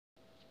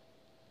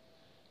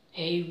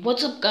Hey,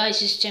 what's up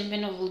guys, it's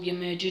Champion of All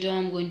Gamer. Today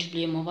I'm going to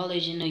play Mobile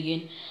Legend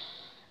again.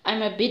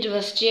 I'm a bit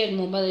rusty at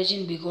Mobile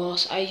Legend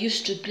because I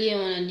used to play on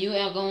a new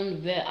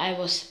account where I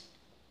was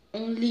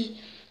only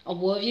a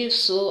warrior,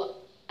 so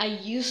I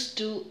used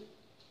to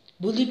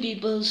bully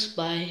people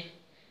by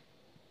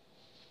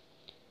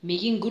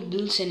making good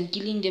builds and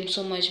killing them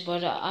so much.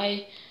 But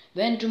I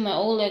went to my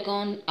old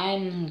account,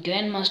 I'm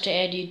Grandmaster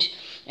Edit,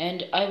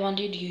 and I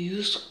wanted to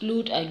use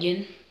Clude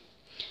again.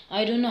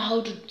 I don't know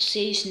how to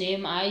say his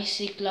name. I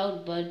say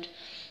Cloud, but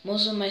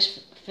most of my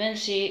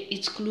friends say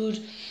it's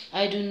Clude.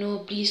 I don't know.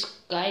 Please,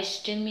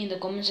 guys, tell me in the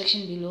comment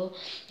section below.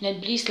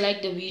 And please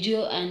like the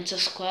video and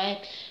subscribe.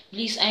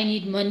 Please, I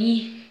need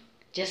money.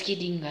 Just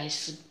kidding,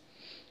 guys.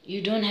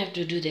 You don't have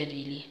to do that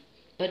really.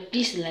 But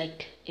please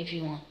like if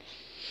you want.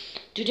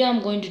 Today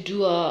I'm going to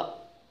do a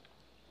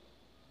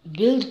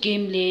build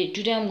gameplay.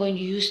 Today I'm going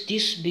to use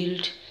this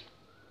build.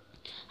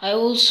 I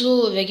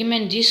also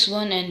recommend this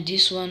one and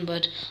this one,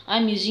 but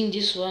I'm using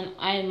this one.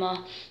 I'm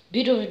a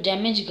bit of a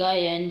damage guy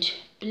and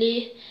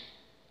play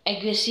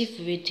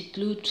aggressive with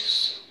Clude.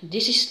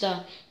 This is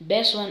the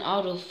best one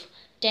out of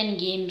 10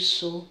 games,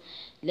 so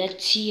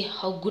let's see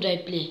how good I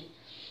play.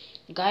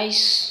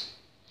 Guys,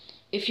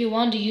 if you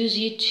want to use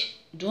it,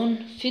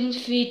 don't feel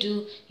free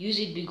to use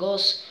it,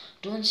 because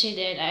don't say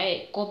that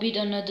I copied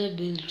another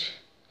build.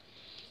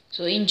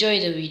 So enjoy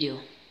the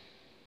video.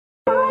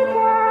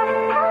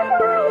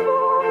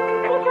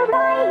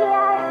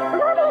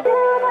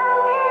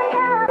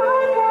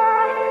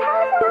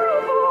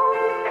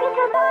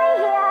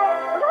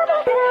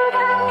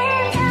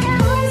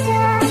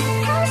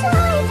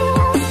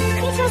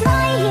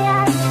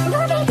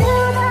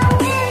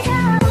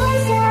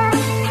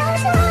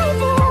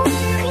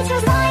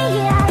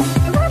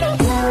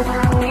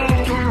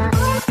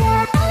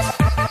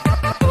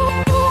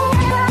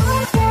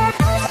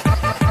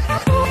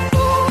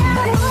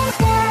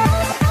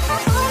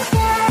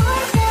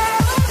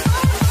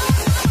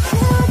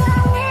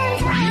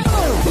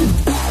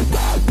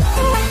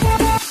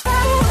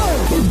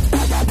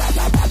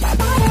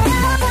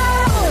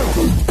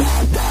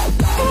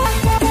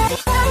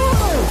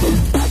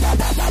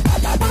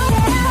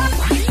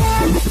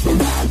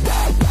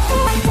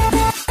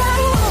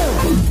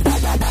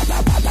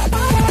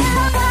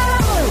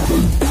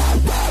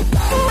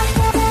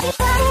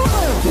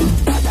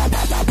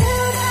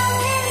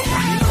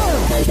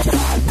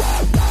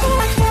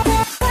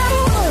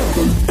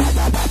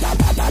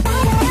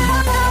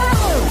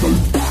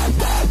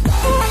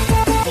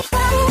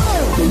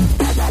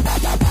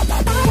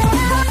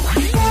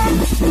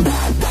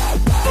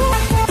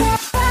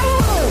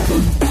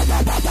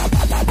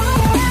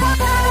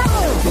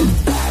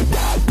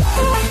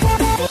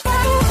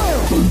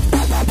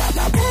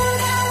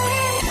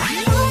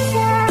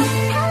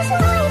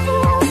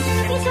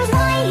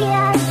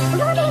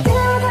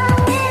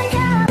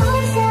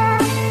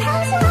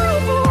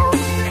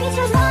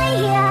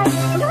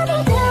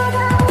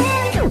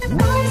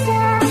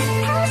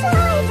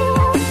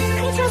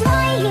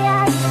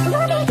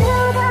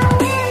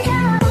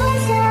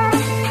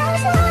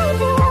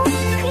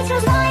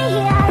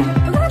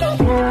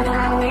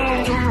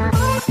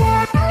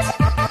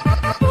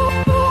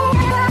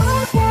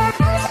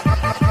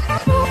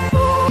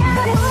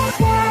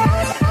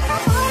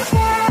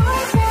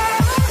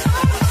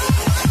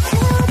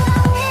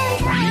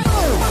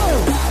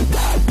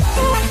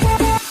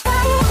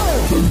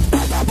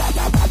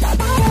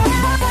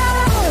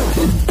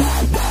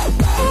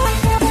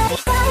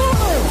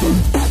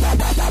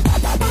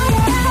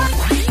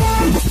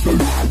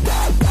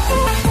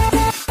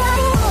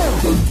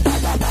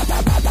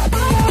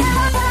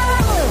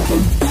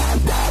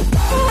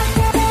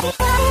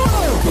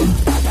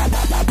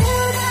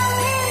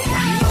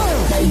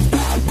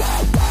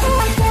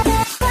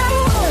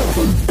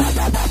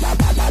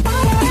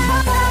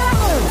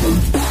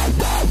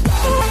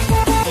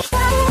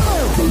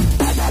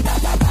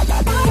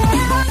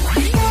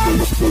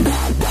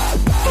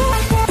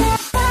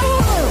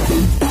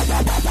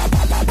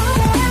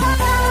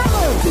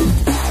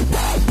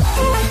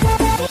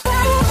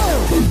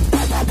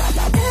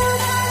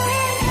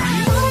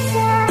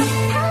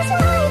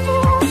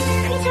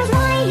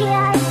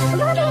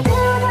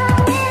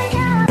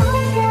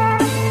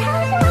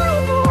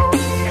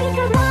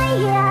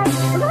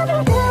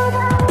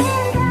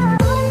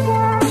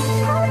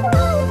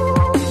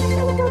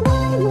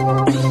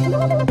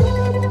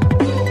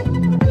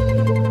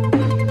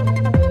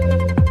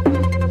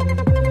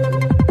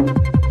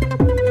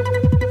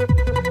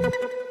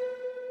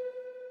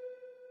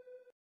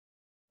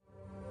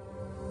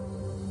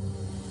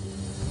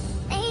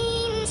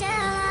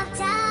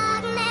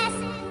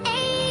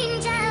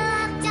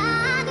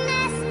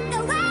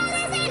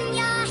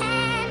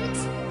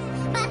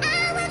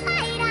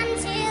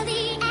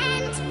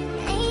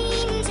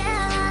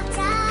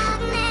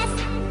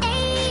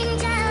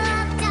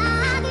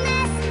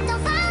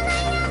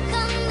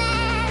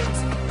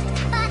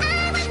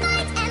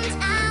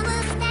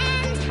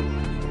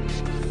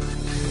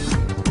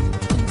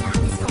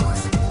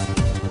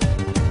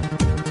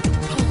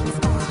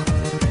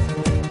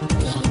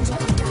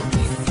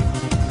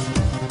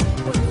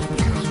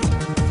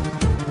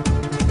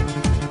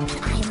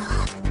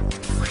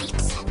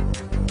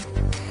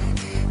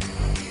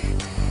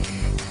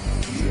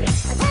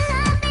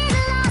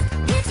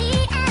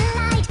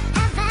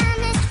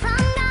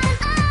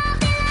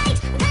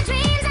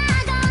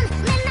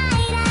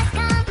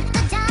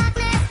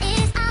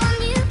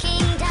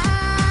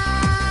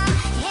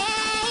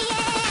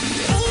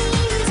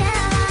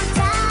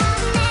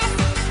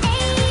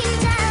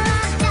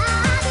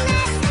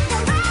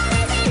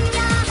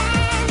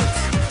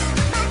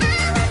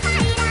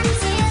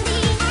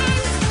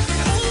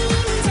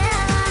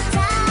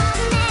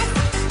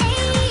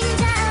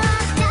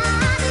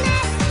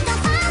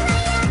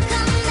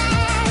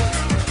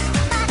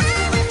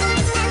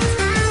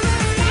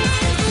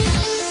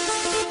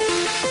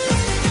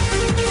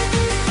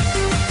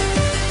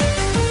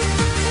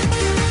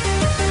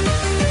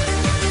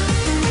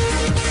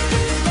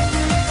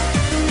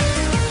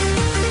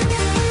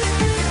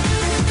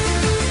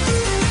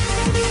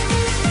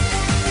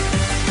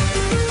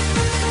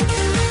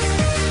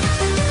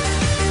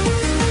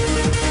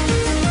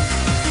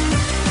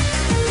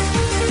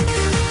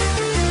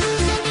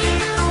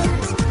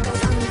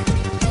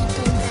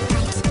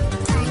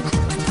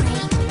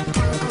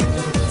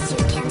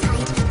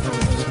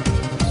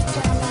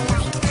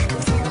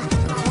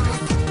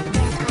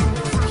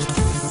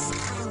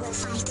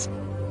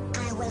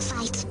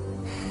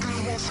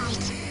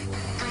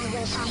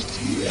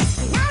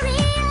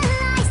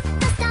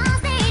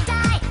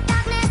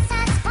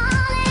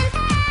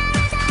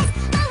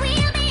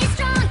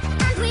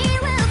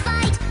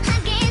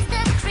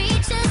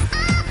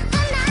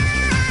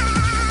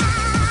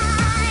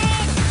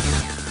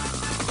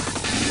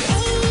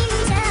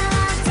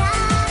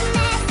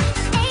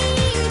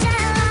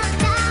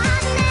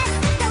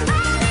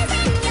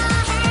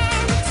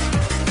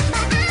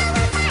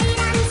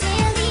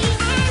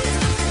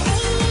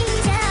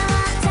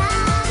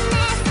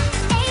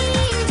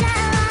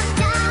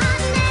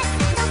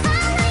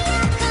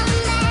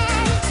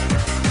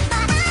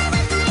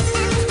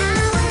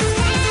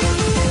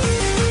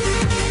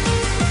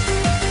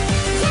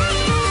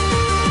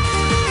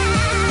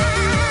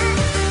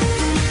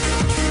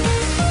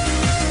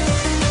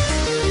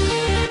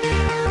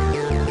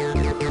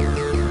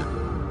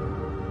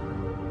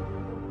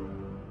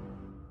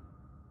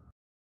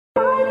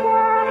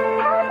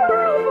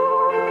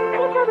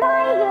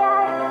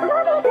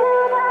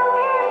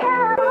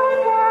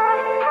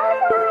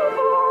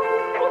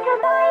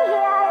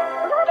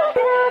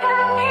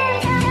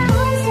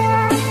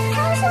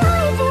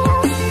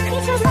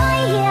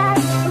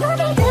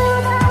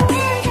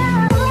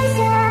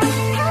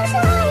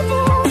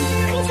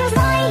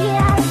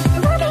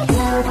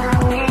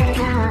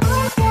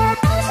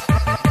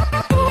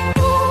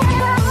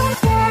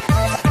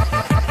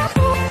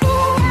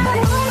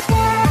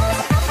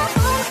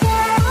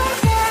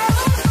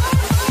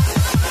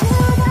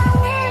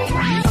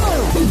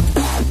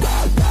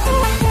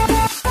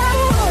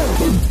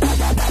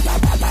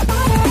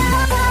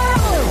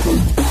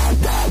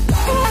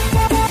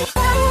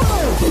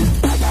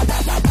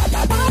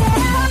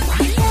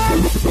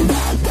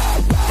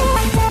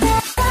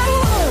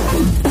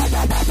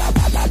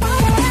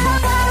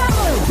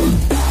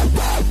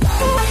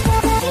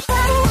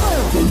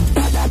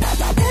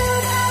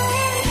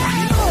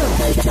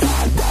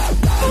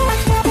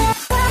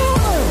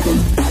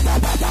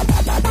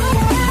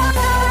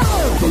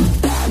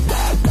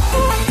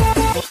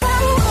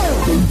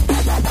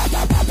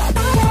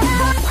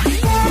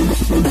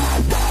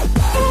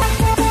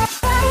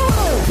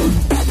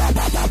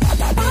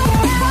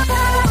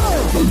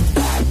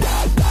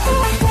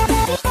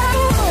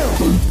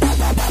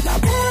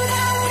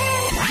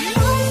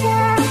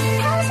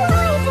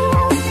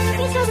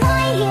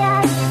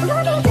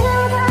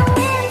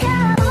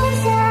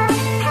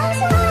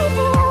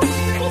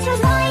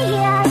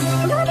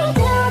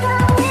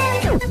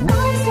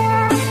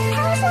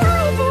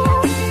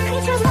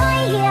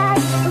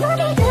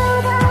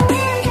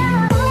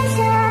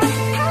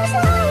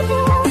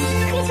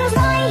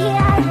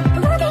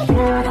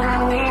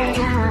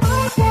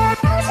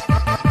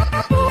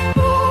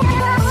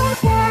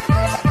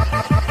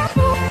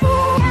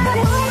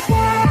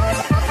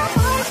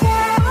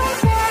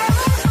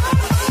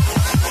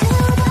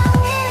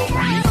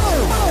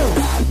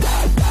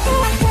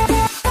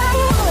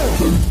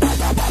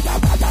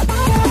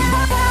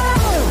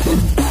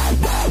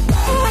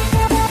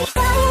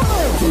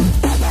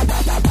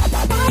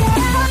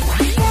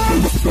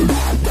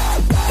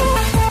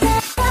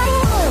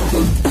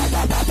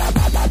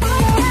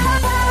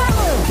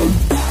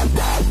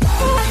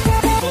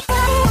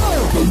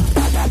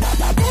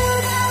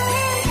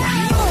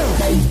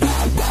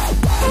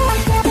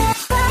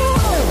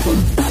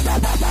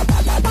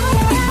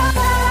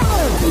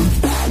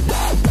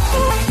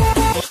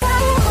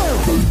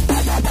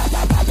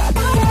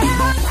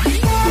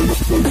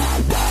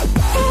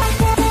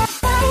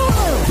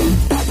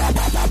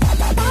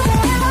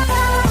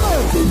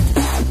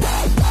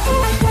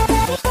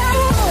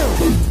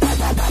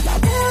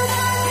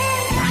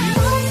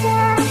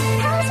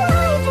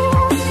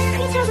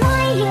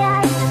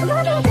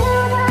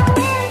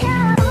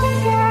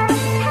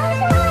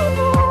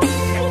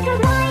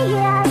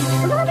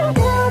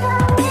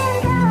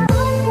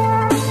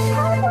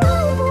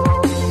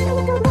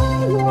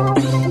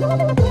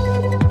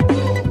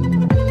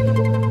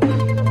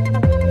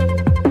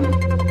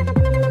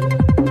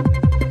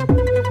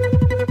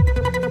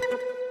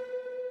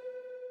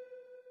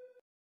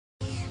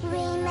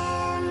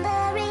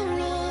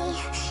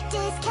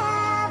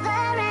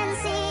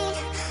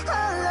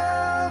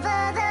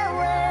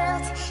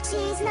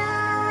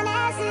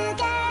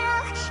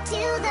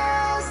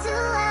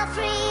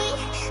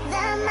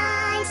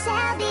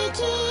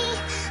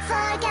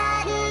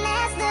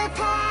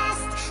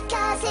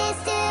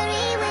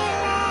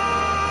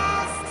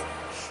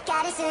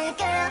 Goddess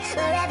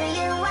girl, wherever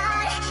you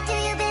are, do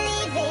you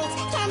believe it?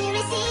 Can you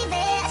receive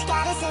it?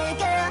 Goddess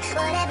girl,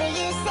 whatever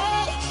you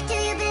say, do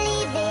you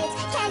believe it?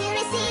 Can you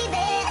receive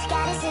it?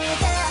 Goddess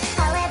girl,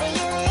 however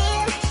you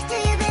live, do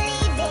you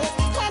believe it?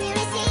 Can you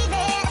receive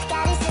it?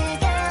 Goddess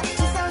girl,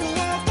 she's only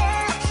a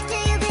girl, do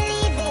you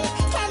believe it?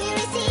 Can you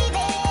receive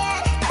it?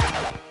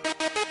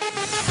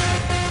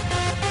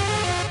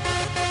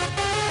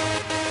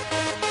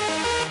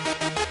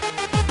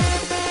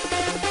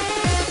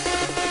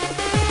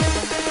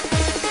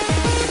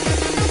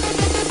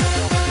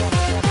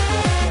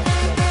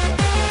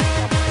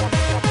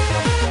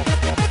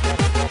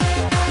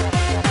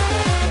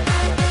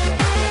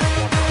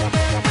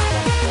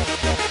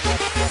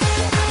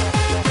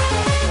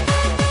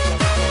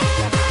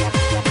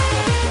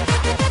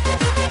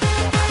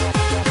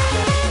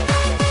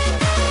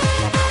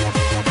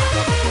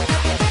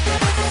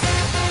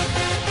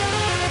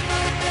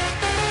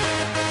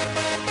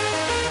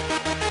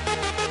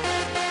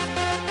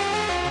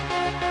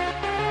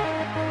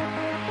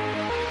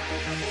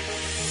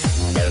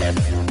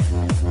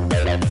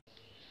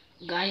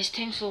 Guys,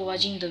 thanks for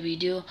watching the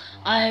video.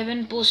 I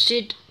haven't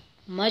posted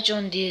much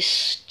on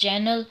this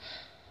channel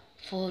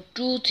for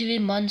 2-3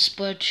 months,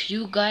 but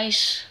you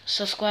guys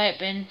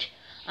subscribe and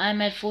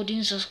I'm at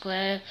 14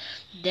 subscribers.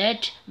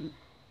 That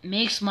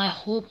makes my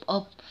hope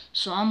up,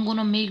 so I'm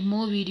gonna make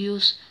more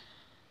videos.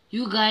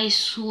 You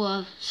guys who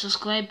are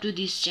subscribed to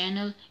this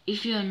channel,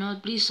 if you are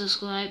not, please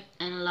subscribe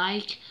and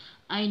like.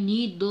 I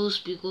need those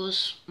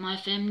because my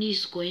family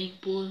is going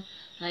poor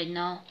right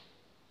now.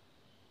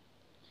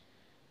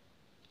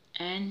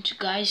 And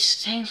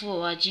guys, thanks for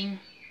watching.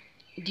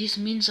 This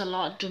means a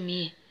lot to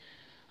me.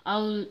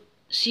 I'll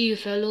see you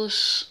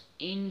fellows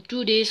in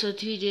 2 days or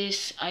 3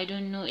 days. I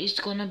don't know.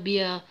 It's gonna be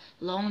a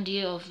long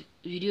day of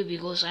video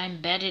because I'm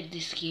bad at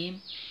this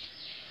game.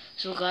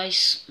 So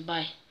guys,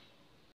 bye.